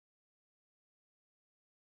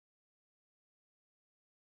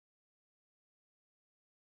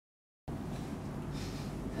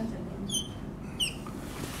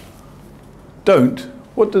don't.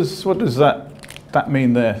 What does that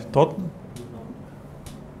mean there, Todd?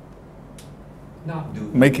 Not do.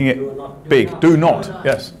 Making it Do not. big. Do not.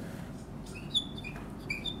 Yes.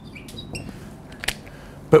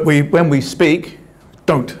 But when we speak,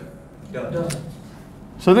 don't. Don't.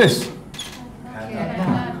 So this.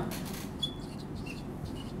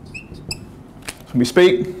 When we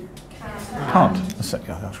speak, can't.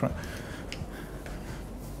 That's right.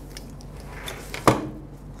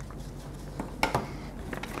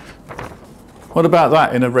 What about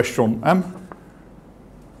that in a restaurant, You can't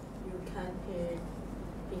play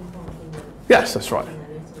ping pong in the Yes, that's right.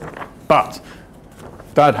 restaurant. But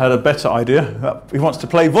Dad had a better idea. He wants to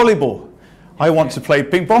play volleyball. I want to play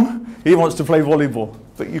ping pong. He wants to play volleyball.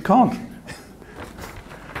 But you can't.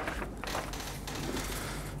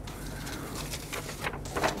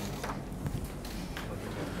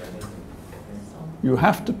 You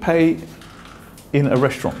have to pay in a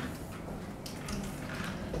restaurant.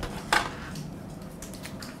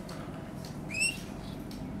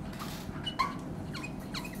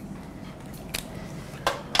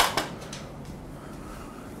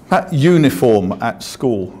 That uniform at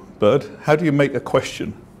school, Bird, how do you make a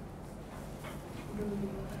question?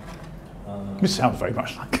 This sounds very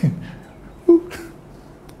much like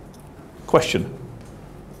question.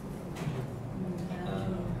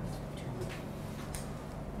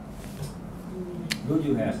 Do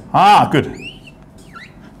you have? Ah, good.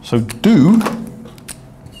 So do.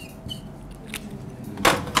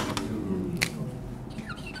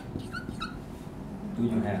 Do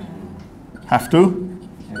you have? Have to.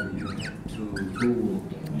 Have you to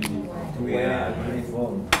wear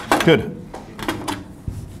uniform? Good.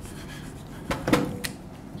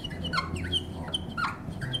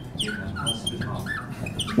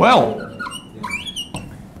 Well,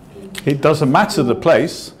 it doesn't matter the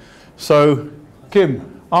place. So,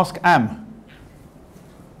 Kim, ask Am.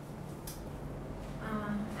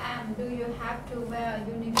 Am, do you have to wear a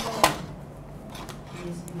uniform?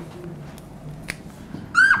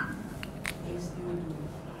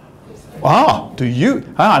 Do you?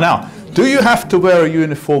 Now, do you have to wear a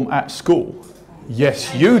uniform at school?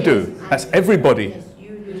 Yes, you do. That's everybody.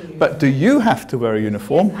 But do you have to wear a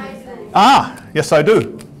uniform? Yes, I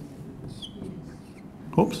do.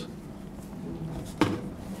 Oops.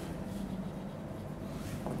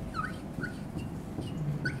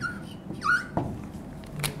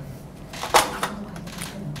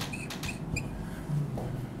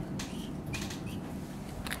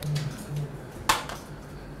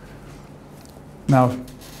 Now,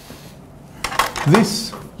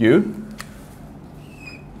 this you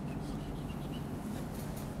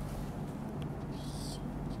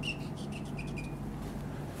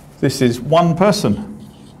this is one person.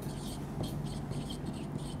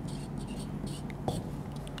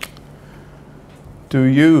 Do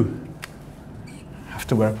you have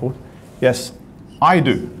to wear a port? Yes, I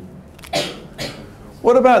do.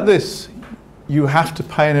 What about this? You have to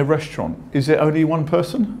pay in a restaurant. Is it only one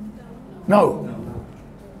person? No.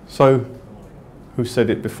 So, who said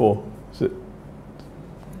it before? Is it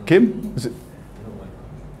Kim? Is it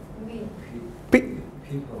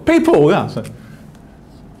people? Yeah.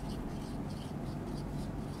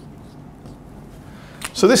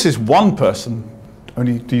 So this is one person.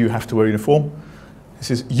 Only do you have to wear a uniform?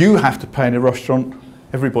 This is you have to pay in a restaurant.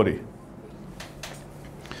 Everybody.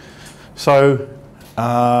 So,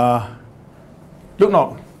 look,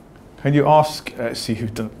 knock. Can you ask? Let's see who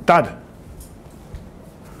done. Dad.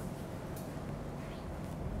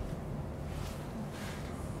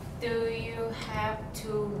 Do you have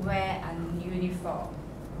to wear a uniform?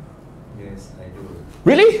 Yes, I do.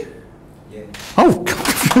 Really? Yes. Oh, God.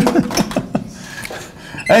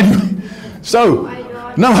 And so,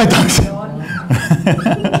 no, I don't.